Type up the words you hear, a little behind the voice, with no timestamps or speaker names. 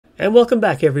And welcome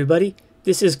back, everybody.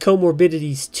 This is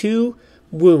Comorbidities II,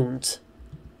 Wounds.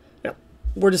 Now,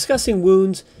 we're discussing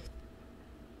wounds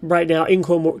right now in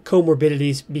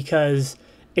comorbidities because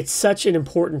it's such an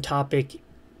important topic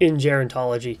in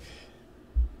gerontology.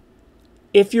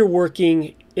 If you're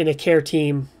working in a care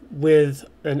team with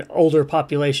an older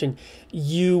population,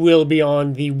 you will be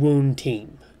on the wound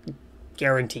team,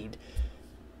 guaranteed.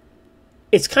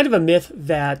 It's kind of a myth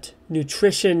that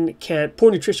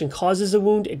poor nutrition causes a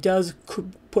wound. It does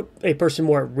put a person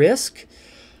more at risk,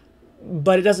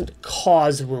 but it doesn't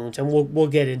cause wounds, and we'll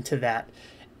get into that.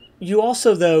 You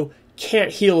also, though, can't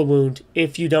heal a wound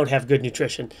if you don't have good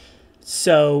nutrition.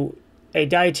 So a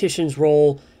dietitian's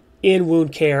role in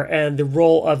wound care and the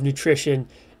role of nutrition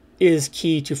is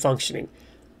key to functioning.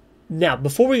 Now,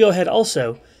 before we go ahead,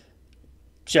 also,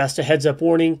 just a heads up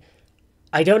warning,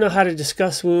 I don't know how to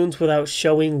discuss wounds without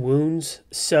showing wounds,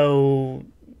 so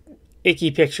icky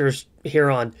pictures here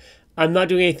on. I'm not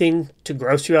doing anything to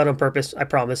gross you out on purpose, I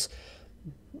promise,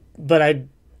 but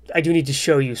I do need to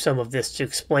show you some of this to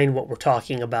explain what we're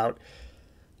talking about.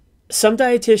 Some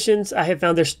dietitians, I have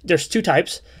found there's two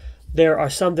types. There are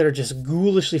some that are just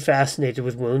ghoulishly fascinated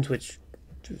with wounds, which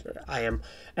I am,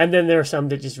 and then there are some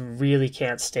that just really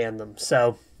can't stand them.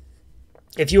 So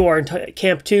if you are in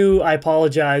Camp 2, I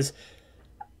apologize.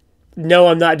 No,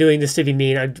 I'm not doing this to be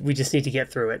mean. We just need to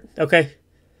get through it, okay?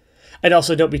 And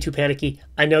also, don't be too panicky.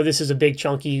 I know this is a big,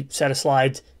 chunky set of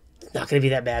slides. It's not going to be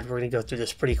that bad. We're going to go through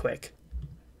this pretty quick.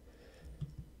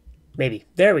 Maybe.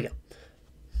 There we go.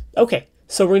 Okay,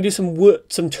 so we're going to do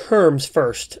some terms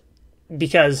first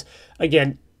because,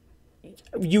 again,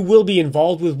 you will be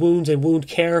involved with wounds and wound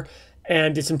care,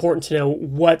 and it's important to know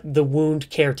what the wound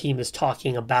care team is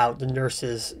talking about, the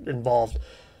nurses involved.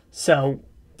 So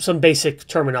some basic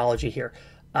terminology here.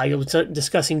 You'll be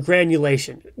discussing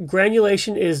granulation.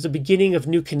 Granulation is the beginning of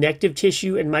new connective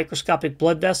tissue and microscopic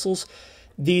blood vessels.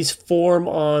 These form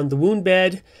on the wound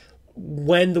bed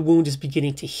when the wound is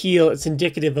beginning to heal. It's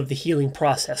indicative of the healing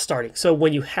process starting. So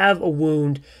when you have a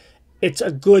wound, it's a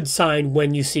good sign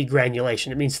when you see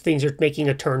granulation. It means things are making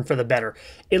a turn for the better.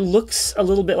 It looks a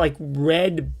little bit like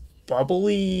red,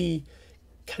 bubbly,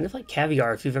 kind of like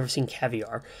caviar, if you've ever seen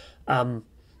caviar.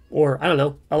 Or, I don't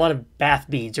know, a lot of bath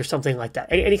beads or something like that.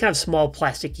 Any kind of small,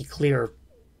 plasticky, clear,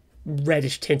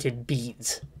 reddish-tinted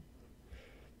beads.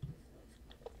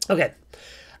 Okay.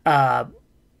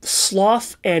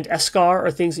 Slough and eschar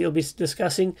are things that you'll be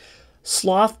discussing.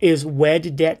 Slough is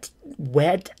wet, dead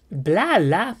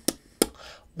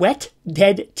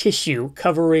tissue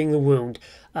covering the wound.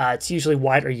 It's usually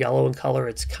white or yellow in color.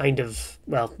 It's kind of,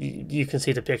 well, you can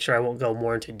see the picture. I won't go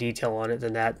more into detail on it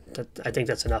than that. I think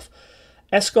that's enough.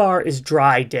 Eschar is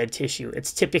dry, dead tissue.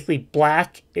 It's typically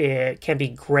black. It can be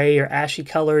gray or ashy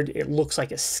colored. It looks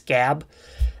like a scab.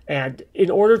 And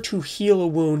in order to heal a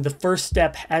wound, the first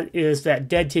step is that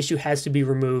dead tissue has to be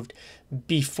removed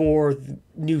before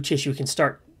new tissue can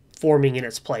start forming in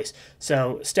its place.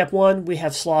 So step 1, we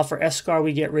have slough or eschar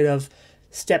we get rid of.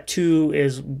 Step 2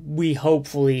 is we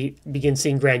hopefully begin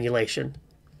seeing granulation.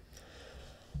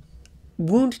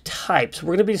 Wound types.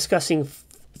 We're going to be discussing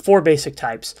 4 basic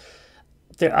types.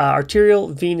 There are arterial,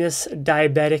 venous,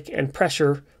 diabetic, and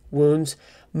pressure wounds.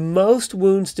 Most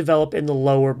wounds develop in the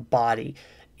lower body.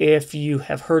 If you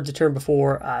have heard the term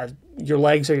before, your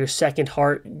legs are your second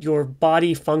heart. Your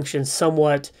body functions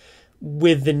somewhat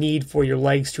with the need for your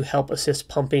legs to help assist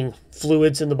pumping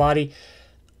fluids in the body.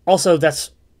 Also, that's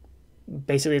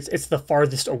basically, it's the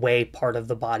farthest away part of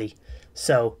the body.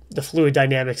 So the fluid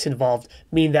dynamics involved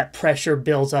mean that pressure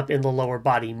builds up in the lower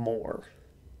body more.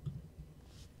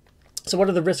 So what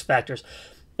are the risk factors?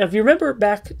 Now, if you remember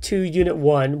back to Unit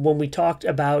 1, when we talked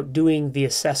about doing the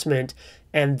assessment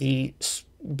and the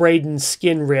Braden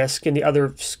skin risk and the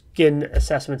other skin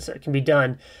assessments that can be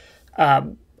done, a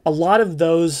lot of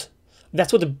those,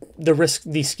 that's what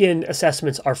the skin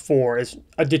assessments are for, is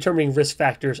determining risk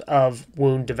factors of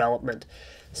wound development.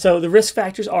 So the risk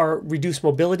factors are reduced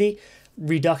mobility,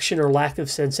 reduction or lack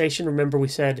of sensation. Remember we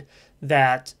said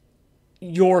that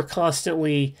you're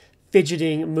constantly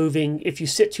fidgeting, moving. If you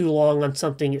sit too long on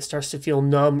something, it starts to feel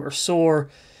numb or sore.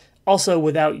 Also,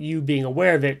 without you being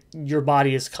aware of it, your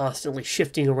body is constantly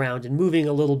shifting around and moving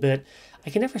a little bit. I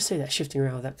can never say that, shifting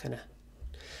around, that kind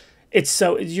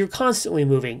of... you're constantly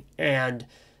moving and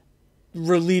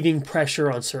relieving pressure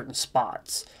on certain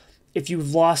spots. If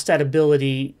you've lost that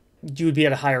ability, you would be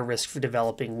at a higher risk for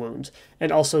developing wounds. And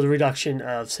also the reduction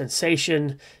of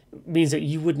sensation means that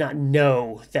you would not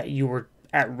know that you were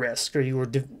at risk or you were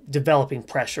developing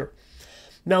pressure.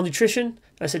 Malnutrition,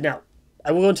 I said, now,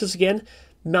 I will go into this again.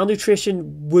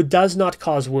 Malnutrition does not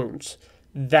cause wounds.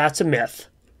 That's a myth.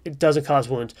 It doesn't cause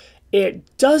wounds.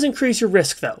 It does increase your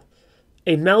risk, though.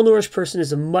 A malnourished person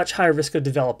is a much higher risk of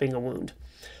developing a wound.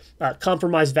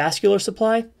 Compromised vascular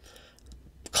supply,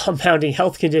 compounding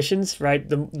health conditions, right?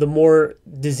 The more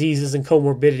diseases and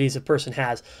comorbidities a person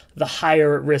has, the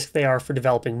higher at risk they are for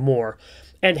developing more.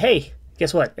 And hey,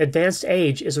 guess what? Advanced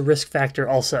age is a risk factor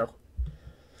also.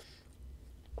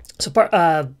 So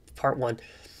part one.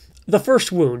 The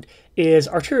first wound is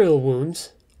arterial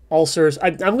wounds, ulcers.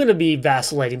 I'm going to be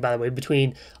vacillating, by the way,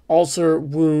 between ulcer,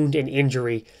 wound, and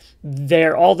injury.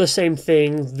 They're all the same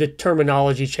thing. The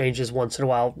terminology changes once in a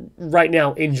while. Right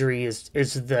now, injury is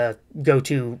the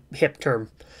go-to hip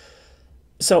term.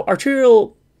 So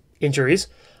arterial injuries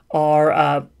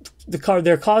are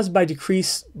they're caused by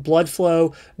decreased blood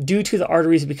flow due to the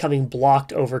arteries becoming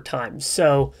blocked over time.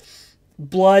 So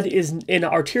blood is in an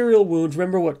arterial wound.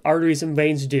 Remember what arteries and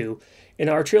veins do. In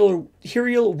an arterial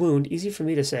wound, easy for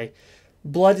me to say,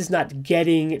 blood is not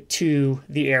getting to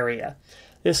the area.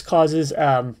 This causes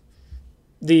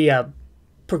the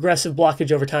progressive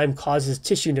blockage over time causes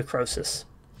tissue necrosis.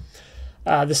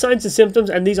 The signs and symptoms,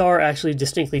 and these are actually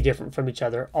distinctly different from each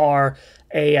other, are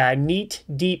a neat,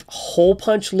 deep hole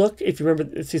punch look. If you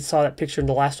remember, if you saw that picture in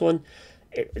the last one,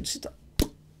 it's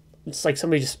like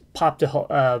somebody just popped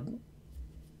a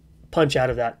punch out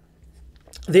of that.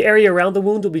 The area around the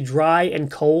wound will be dry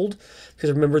and cold,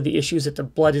 because remember the issue is that the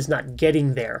blood is not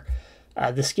getting there.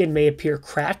 The skin may appear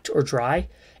cracked or dry.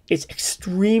 It's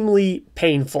extremely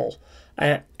painful,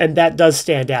 and that does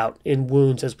stand out in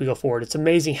wounds as we go forward. It's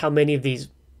amazing how many of these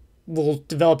will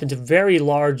develop into very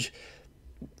large,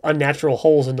 unnatural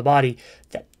holes in the body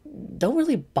that don't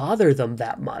really bother them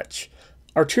that much.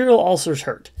 Arterial ulcers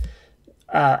hurt,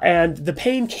 and the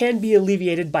pain can be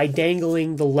alleviated by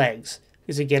dangling the legs.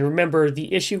 Because again, remember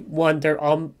the issue, one, they're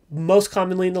most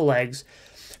commonly in the legs.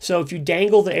 So if you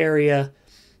dangle the area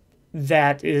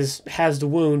that has the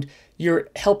wound, you're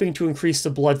helping to increase the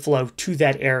blood flow to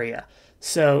that area.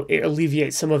 So it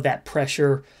alleviates some of that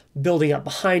pressure building up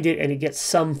behind it, and it gets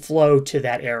some flow to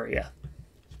that area.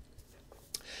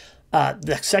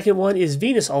 The second one is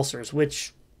venous ulcers,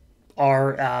 which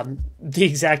are the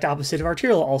exact opposite of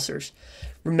arterial ulcers.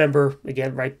 Remember,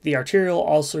 again, right, the arterial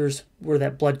ulcers where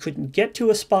that blood couldn't get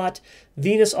to a spot.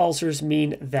 Venous ulcers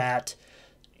mean that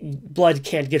blood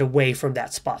can't get away from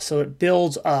that spot. So it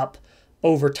builds up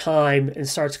over time and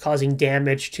starts causing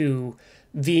damage to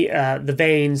the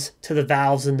veins, to the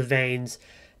valves in the veins,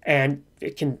 and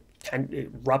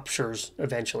it ruptures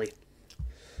eventually.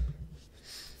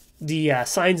 The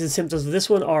signs and symptoms of this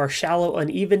one are shallow,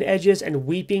 uneven edges and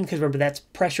weeping, because remember that's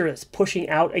pressure that's pushing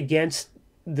out against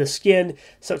the skin,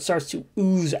 so it starts to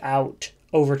ooze out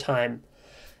over time.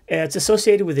 It's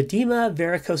associated with edema,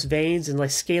 varicose veins, and like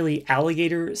scaly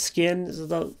alligator skin is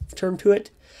the term to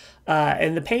it.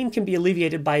 And the pain can be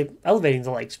alleviated by elevating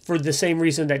the legs for the same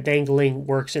reason that dangling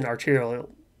works in arterial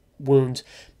wounds,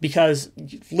 because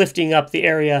lifting up the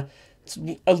area, it's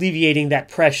alleviating that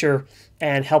pressure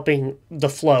and helping the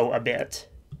flow a bit.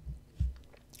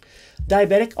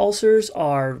 Diabetic ulcers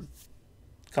are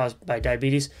caused by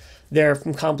diabetes. They're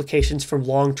from complications from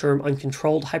long-term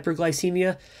uncontrolled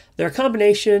hyperglycemia. They're a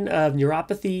combination of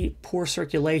neuropathy, poor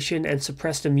circulation, and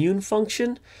suppressed immune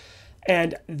function.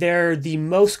 And they're the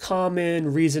most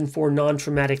common reason for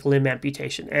non-traumatic limb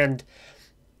amputation. And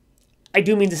I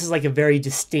do mean this is like a very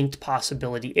distinct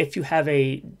possibility. If you have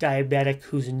a diabetic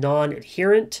who's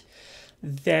non-adherent,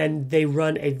 then they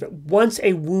run once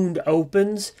a wound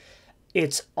opens,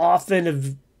 it's often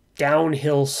a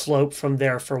downhill slope from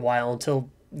there for a while until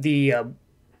the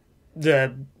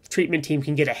treatment team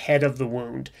can get ahead of the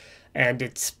wound, and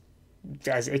it's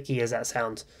as icky as that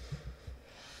sounds.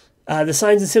 The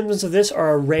signs and symptoms of this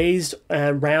are raised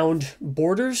round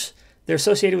borders. They're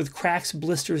associated with cracks,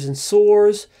 blisters, and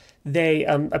sores. They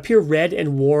appear red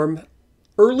and warm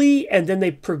early, and then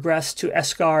they progress to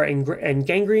eschar and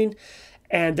gangrene,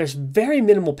 and there's very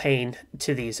minimal pain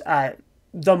to these.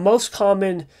 The most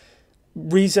common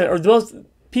reason, or the most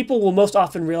people will most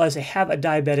often realize they have a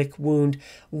diabetic wound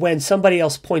when somebody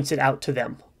else points it out to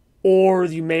them. Or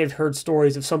you may have heard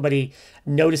stories of somebody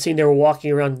noticing they were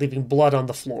walking around leaving blood on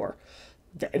the floor.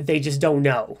 They just don't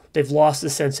know. They've lost the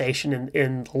sensation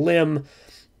in the limb.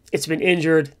 It's been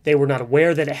injured. They were not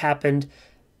aware that it happened.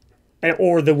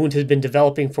 Or the wound has been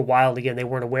developing for a while. And again, they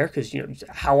weren't aware because,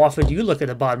 how often do you look at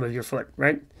the bottom of your foot,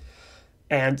 right?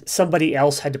 And somebody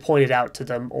else had to point it out to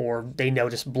them, or they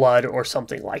noticed blood or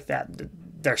something like that.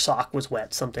 Their sock was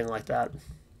wet, something like that.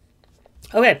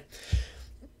 Okay,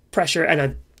 pressure, and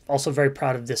I'm also very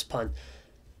proud of this pun.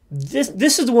 This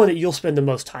is the one that you'll spend the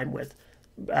most time with.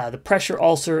 The pressure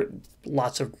ulcer,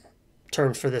 lots of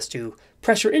terms for this too.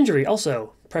 Pressure injury,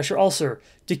 also pressure ulcer,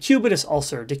 decubitus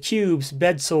ulcer, decubes,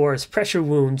 bed sores, pressure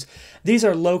wounds. These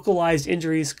are localized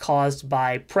injuries caused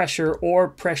by pressure or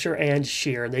pressure and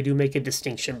shear, and they do make a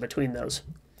distinction between those.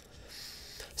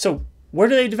 So where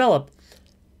do they develop?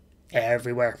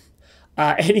 Everywhere.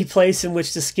 Any place in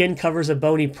which the skin covers a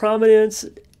bony prominence,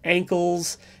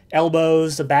 ankles,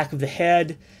 elbows, the back of the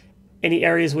head, any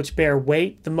areas which bear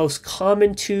weight. The most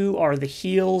common two are the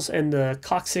heels and the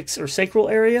coccyx or sacral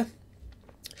area,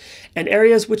 and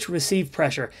areas which receive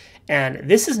pressure. And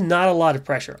this is not a lot of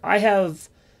pressure. I have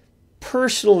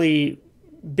personally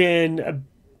been,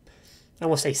 I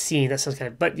won't say seen, that sounds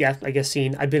kind of, but yeah, I guess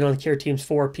seen. I've been on care teams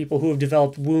for people who have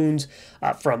developed wounds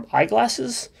from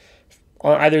eyeglasses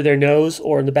on either their nose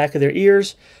or in the back of their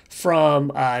ears,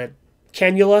 from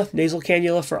cannula, nasal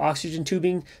cannula for oxygen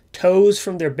tubing, toes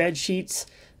from their bed sheets,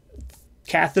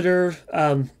 catheter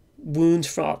wounds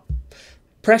from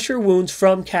pressure wounds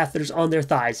from catheters on their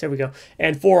thighs. There we go,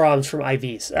 and forearms from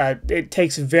IVs. It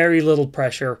takes very little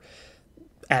pressure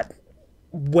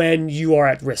when you are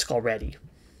at risk already.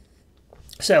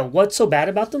 So what's so bad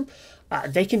about them?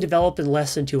 They can develop in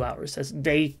less than 2 hours.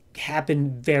 They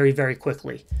happen very, very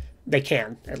quickly. They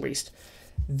can, at least.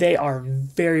 They are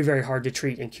very, very hard to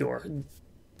treat and cure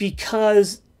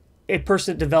because a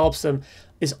person that develops them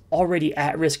is already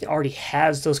at risk, already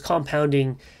has those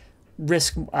compounding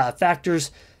risk factors.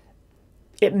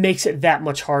 It makes it that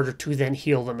much harder to then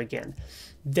heal them again.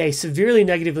 They severely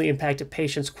negatively impact a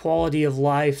patient's quality of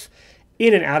life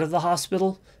in and out of the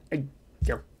hospital.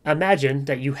 Imagine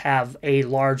that you have a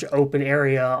large open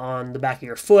area on the back of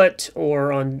your foot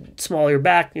or on small of your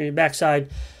back, your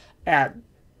backside.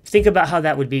 Think about how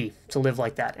that would be to live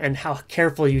like that and how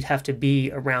careful you'd have to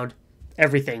be around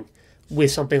everything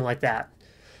with something like that.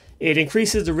 It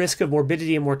increases the risk of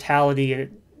morbidity and mortality, and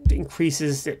it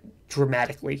increases it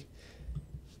dramatically.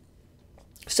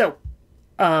 So,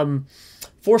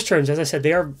 force terms, as I said,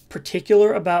 they are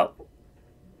particular about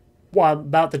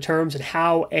the terms and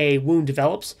how a wound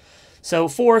develops. So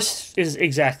force is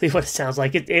exactly what it sounds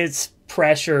like. It's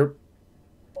pressure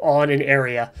on an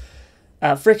area.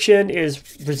 Friction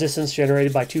is resistance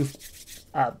generated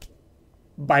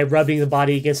by rubbing the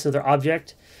body against another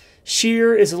object.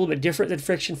 Shear is a little bit different than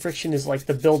friction. Friction is like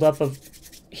the buildup of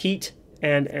heat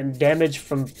and damage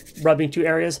from rubbing two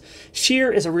areas.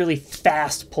 Shear is a really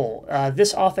fast pull.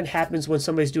 This often happens when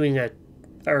somebody's doing a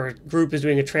group is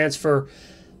doing a transfer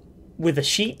with a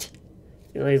sheet.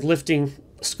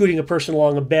 Scooting a person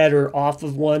along a bed or off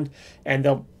of one,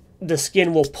 and the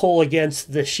skin will pull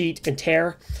against the sheet and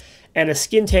tear. And a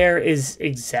skin tear is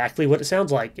exactly what it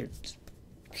sounds like. It's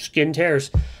skin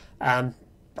tears. I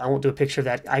won't do a picture of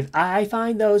that. I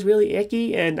find those really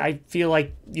icky, and I feel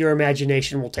like your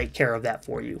imagination will take care of that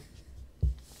for you.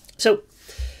 So,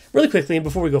 really quickly, and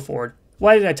before we go forward,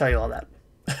 why did I tell you all that?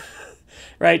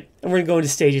 Right? And we're going to go into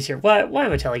stages here. Why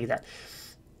am I telling you that?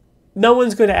 No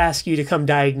one's going to ask you to come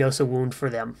diagnose a wound for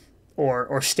them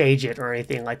or stage it or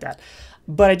anything like that.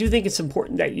 But I do think it's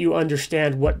important that you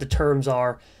understand what the terms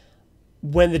are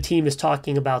when the team is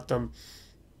talking about them,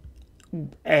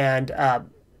 and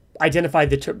identify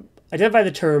the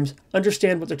terms,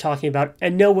 understand what they're talking about,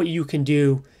 and know what you can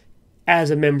do as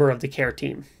a member of the care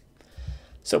team.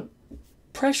 So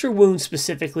pressure wounds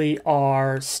specifically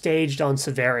are staged on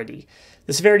severity.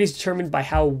 The severity is determined by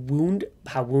how deep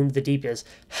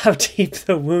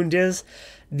the wound is.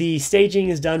 The staging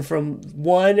is done from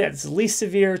 1, that's least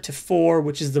severe, to 4,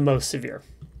 which is the most severe.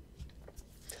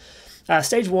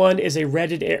 Stage 1 is a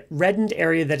reddened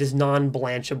area that is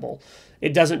non-blanchable.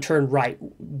 It doesn't turn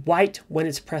white when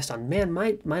it's pressed on. Man,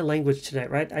 my language tonight,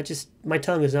 right? My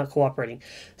tongue is not cooperating.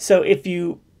 So if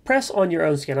you press on your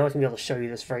own skin, I'm not going to be able to show you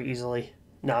this very easily.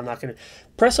 No, I'm not going to.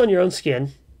 Press on your own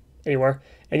skin anywhere,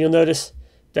 and you'll notice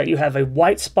that you have a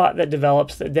white spot that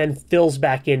develops that then fills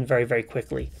back in very, very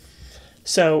quickly.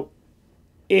 So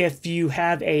if you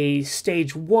have a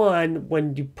stage 1,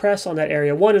 when you press on that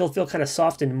area, 1, it'll feel kind of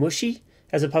soft and mushy,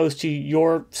 as opposed to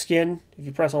your skin. If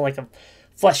you press on like a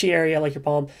fleshy area like your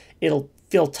palm, it'll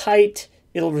feel tight,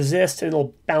 it'll resist, and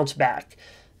it'll bounce back.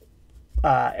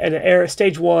 And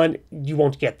stage 1, you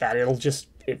won't get that.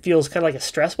 It feels kind of like a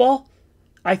stress ball,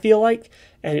 I feel like,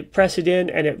 and you press it in,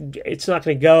 and it's not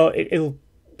going to go. It'll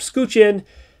scooch in,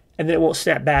 and then it won't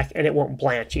snap back, and it won't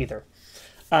blanch either.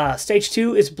 Stage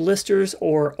 2 is blisters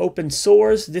or open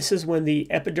sores. This is when the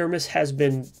epidermis has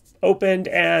been opened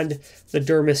and the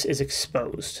dermis is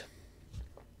exposed.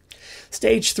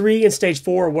 Stage 3 and Stage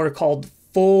 4 are what are called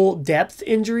full depth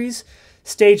injuries.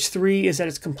 Stage 3 is that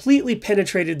it's completely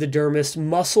penetrated the dermis.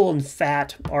 Muscle and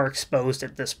fat are exposed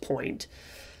at this point.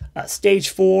 Stage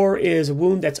 4 is a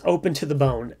wound that's open to the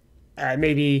bone.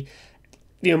 Maybe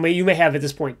you may have at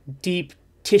this point deep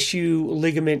tissue,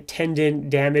 ligament, tendon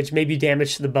damage, maybe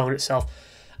damage to the bone itself.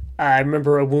 I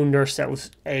remember a wound nurse that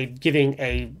was giving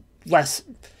a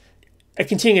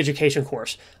continuing education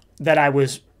course that I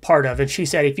was part of, and she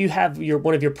said if you have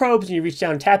one of your probes and you reach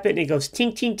down and tap it and it goes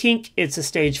tink tink tink, it's a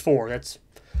stage 4. That's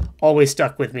always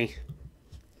stuck with me.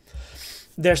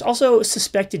 There's also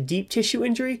suspected deep tissue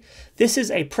injury. This is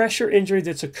a pressure injury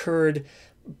that's occurred,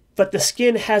 but the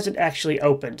skin hasn't actually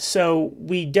opened. So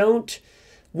we don't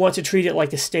want to treat it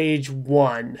like a stage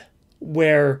 1,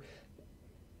 where,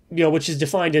 which is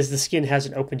defined as the skin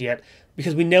hasn't opened yet,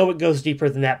 because we know it goes deeper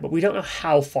than that, but we don't know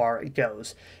how far it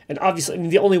goes. And obviously,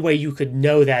 the only way you could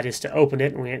know that is to open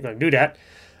it, and we ain't going to do that.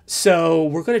 So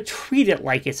we're going to treat it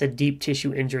like it's a deep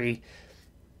tissue injury,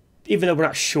 even though we're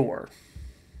not sure.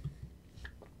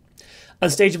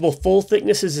 Unstageable full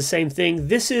thickness is the same thing.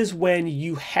 This is when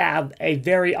you have a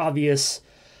very obvious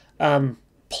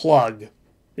plug,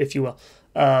 if you will,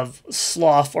 of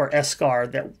slough or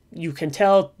eschar that you can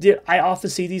tell. I often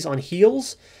see these on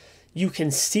heels. You can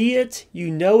see it.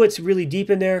 You know it's really deep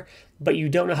in there, but you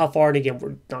don't know how far. And again,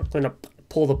 we're not going to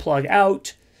pull the plug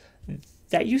out.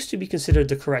 That used to be considered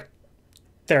the correct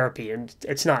therapy, and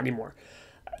it's not anymore.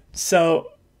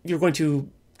 So you're going to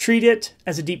treat it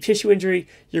as a deep tissue injury.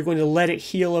 You're going to let it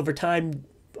heal over time.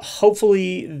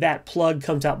 Hopefully that plug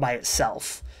comes out by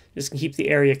itself. Just can keep the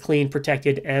area clean,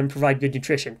 protected, and provide good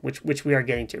nutrition, which we are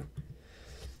getting to.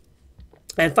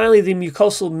 And finally, the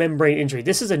mucosal membrane injury.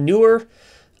 This is a newer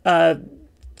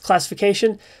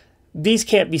classification. These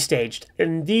can't be staged,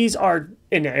 and these are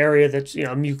in an area that's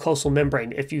mucosal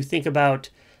membrane. If you think about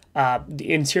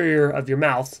the interior of your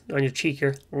mouth on your cheek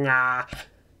here,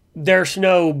 there's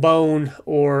no bone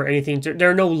or anything. There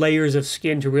are no layers of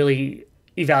skin to really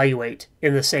evaluate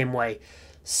in the same way.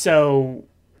 So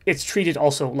it's treated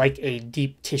also like a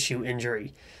deep tissue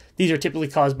injury. These are typically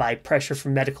caused by pressure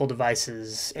from medical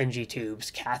devices, NG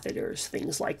tubes, catheters,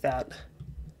 things like that.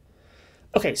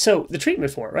 Okay, so the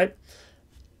treatment for it, right?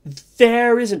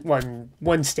 There isn't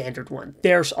one standard one.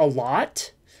 There's a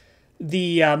lot.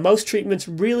 The most treatments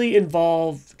really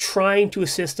involve trying to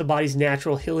assist the body's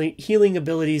natural healing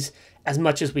abilities as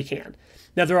much as we can.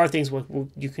 Now, there are things where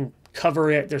you can cover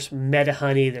it. There's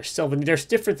meta-honey, there's sylvan, there's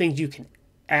different things you can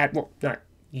add. Well, not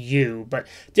you, but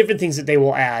different things that they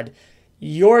will add.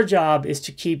 Your job is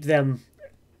to keep them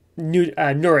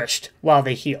nourished while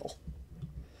they heal.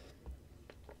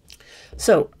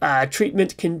 So,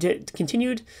 treatment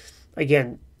continued.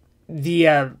 Again,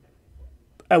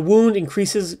 a wound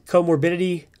increases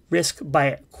comorbidity risk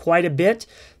by quite a bit,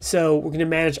 so we're going to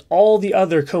manage all the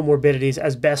other comorbidities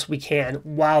as best we can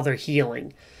while they're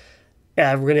healing.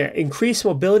 We're going to increase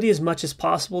mobility as much as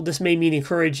possible. This may mean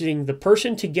encouraging the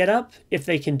person to get up if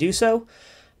they can do so.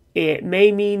 It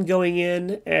may mean going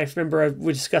in, if remember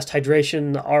we discussed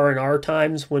hydration, the R&R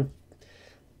times, when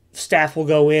staff will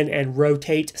go in and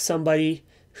rotate somebody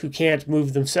who can't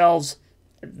move themselves.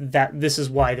 This is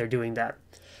why they're doing that.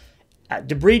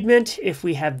 Debridement, if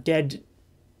we have dead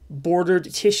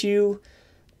bordered tissue,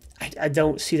 I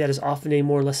don't see that as often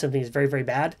anymore unless something is very, very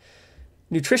bad.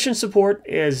 Nutrition support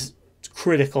is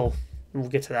critical, and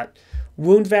we'll get to that.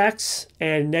 Wound vacs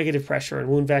and negative pressure, and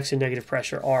wound vacs and negative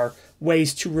pressure are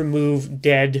ways to remove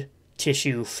dead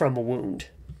tissue from a wound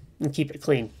and keep it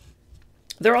clean.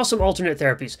 There are some alternate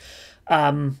therapies.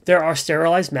 There are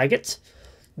sterilized maggots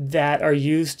that are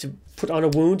used to put on a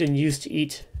wound and used to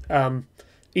eat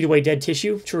away dead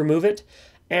tissue to remove it.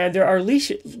 And there are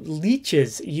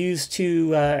leeches used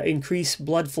to increase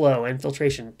blood flow and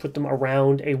filtration, put them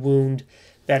around a wound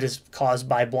that is caused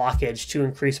by blockage to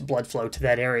increase blood flow to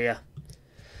that area.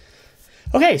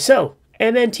 Okay, so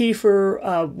MNT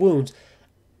for wounds.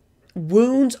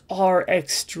 Wounds are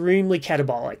extremely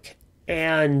catabolic,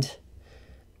 and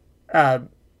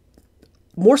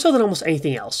more so than almost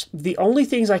anything else. The only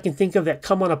things I can think of that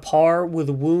come on a par with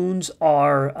wounds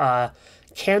are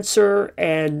cancer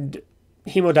and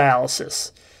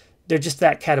hemodialysis. They're just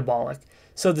that catabolic.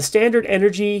 So the standard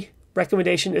energy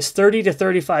recommendation is 30 to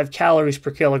 35 calories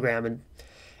per kilogram. And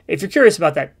if you're curious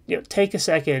about that, take a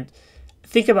second,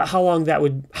 think about how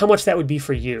much that would be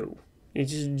for you. You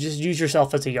just use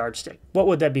yourself as a yardstick. What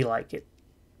would that be like?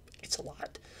 It's a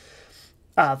lot.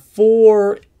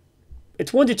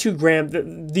 It's 1 to 2 grams.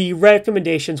 The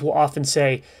recommendations will often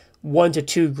say 1 to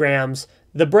 2 grams.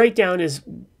 The breakdown is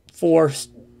for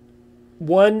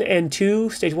 1 and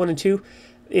 2, stage 1 and 2,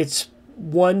 it's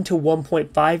 1 to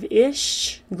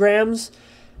 1.5-ish grams.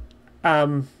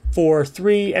 For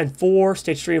 3 and 4,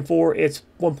 stage 3 and 4, it's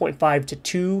 1.5 to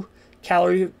 2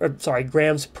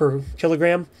 grams per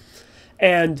kilogram.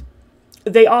 And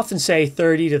They often say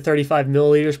 30 to 35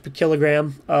 milliliters per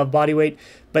kilogram of body weight,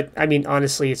 but I mean,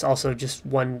 honestly, it's also just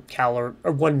 1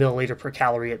 milliliter per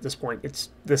calorie at this point. It's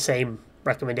the same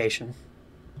recommendation.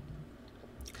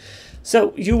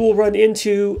 So you will run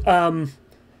into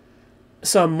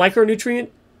some micronutrient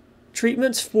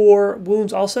treatments for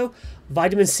wounds also.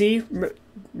 Vitamin C,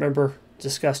 remember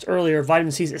discussed earlier,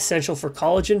 vitamin C is essential for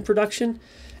collagen production.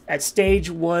 At stage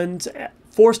 1,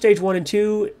 for stage 1 and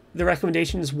 2, the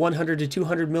recommendation is 100 to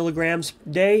 200 milligrams a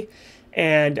day.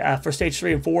 And for stage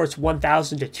 3 and 4, it's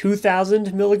 1,000 to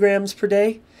 2,000 milligrams per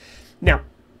day. Now,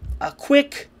 a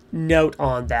quick note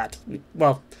on that.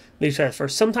 Well, let me try that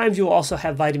first. Sometimes you'll also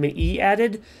have vitamin E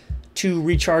added to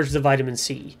recharge the vitamin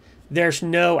C. There's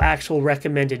no actual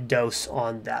recommended dose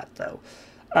on that, though.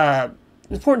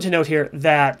 Important to note here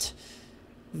that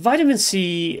vitamin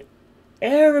C,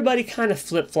 everybody kind of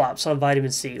flip-flops on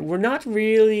vitamin C. We're not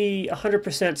really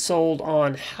 100% sold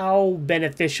on how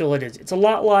beneficial it is. It's a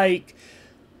lot like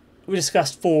we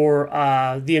discussed for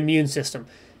the immune system.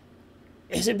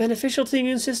 Is it beneficial to the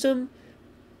immune system?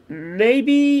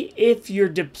 Maybe if you're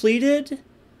depleted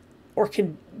or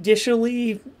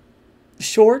conditionally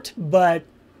short, but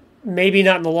maybe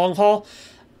not in the long haul.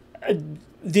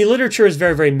 The literature is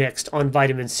very, very mixed on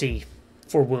vitamin C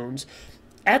for wounds.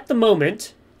 At the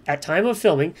moment, at time of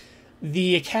filming,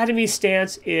 the Academy's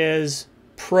stance is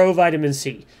pro-vitamin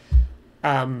C.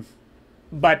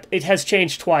 But it has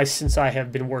changed twice since I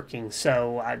have been working,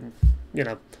 so I'm,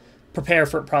 prepare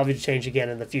for it probably to change again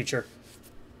in the future.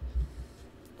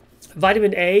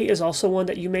 Vitamin A is also one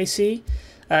that you may see.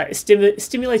 It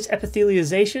stimulates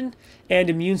epithelialization and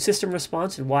immune system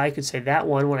response, and why I could say that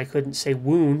one when I couldn't say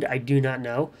wound, I do not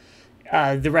know.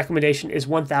 The recommendation is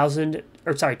 10,000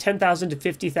 to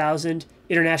 50,000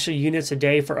 international units a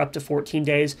day for up to 14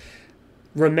 days.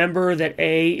 Remember that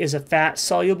A is a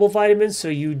fat-soluble vitamin, so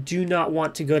you do not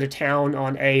want to go to town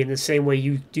on A in the same way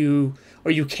you do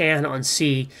or you can on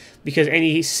C, because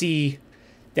any C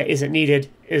that isn't needed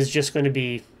is just going to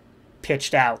be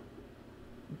pitched out.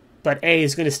 But A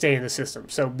is going to stay in the system,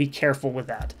 so be careful with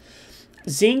that.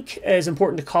 Zinc is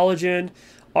important to collagen,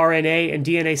 RNA, and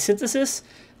DNA synthesis.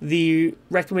 The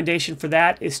recommendation for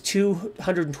that is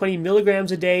 220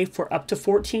 milligrams a day for up to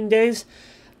 14 days.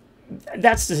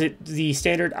 That's the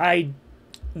standard.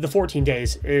 The 14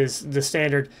 days is the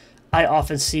standard. I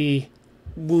often see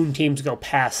wound teams go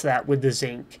past that with the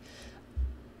zinc.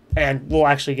 And we'll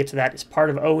actually get to that as part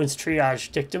of Owen's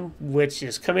triage dictum, which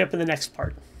is coming up in the next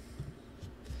part.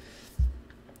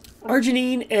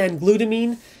 Arginine and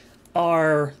glutamine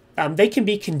are, they can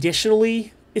be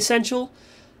conditionally essential.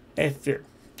 If you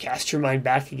cast your mind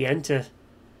back again to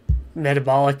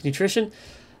metabolic nutrition,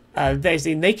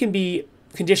 they can be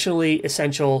conditionally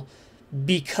essential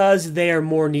because they are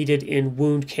more needed in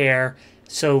wound care,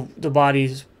 so the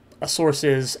body's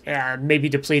sources may be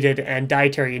depleted and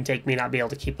dietary intake may not be able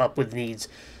to keep up with needs.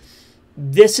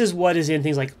 This is what is in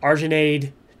things like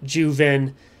arginine,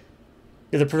 Juven.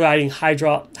 They're providing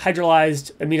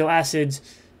hydrolyzed amino acids,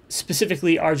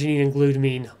 specifically arginine and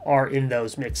glutamine are in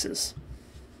those mixes.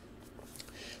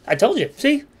 I told you,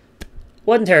 see?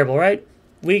 Wasn't terrible, right?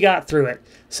 We got through it.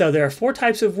 So there are 4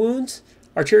 types of wounds: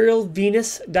 arterial,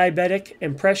 venous, diabetic,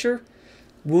 and pressure.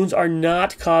 Wounds are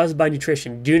not caused by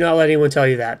nutrition. Do not let anyone tell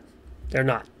you that. They're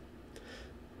not.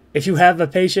 If you have a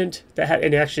patient that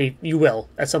and actually you will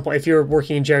at some point if you're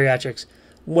working in geriatrics,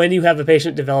 when you have a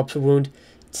patient develops a wound,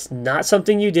 it's not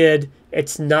something you did.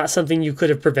 It's not something you could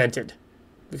have prevented.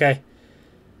 Okay?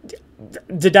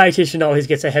 The dietitian always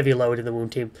gets a heavy load in the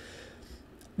wound team.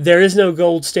 There is no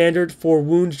gold standard for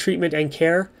wound treatment and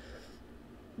care,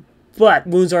 but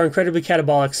wounds are incredibly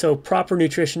catabolic, so proper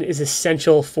nutrition is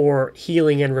essential for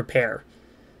healing and repair.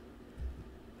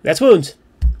 That's wounds.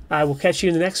 I will catch you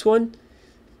in the next one.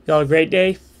 Y'all have a great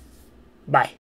day. Bye.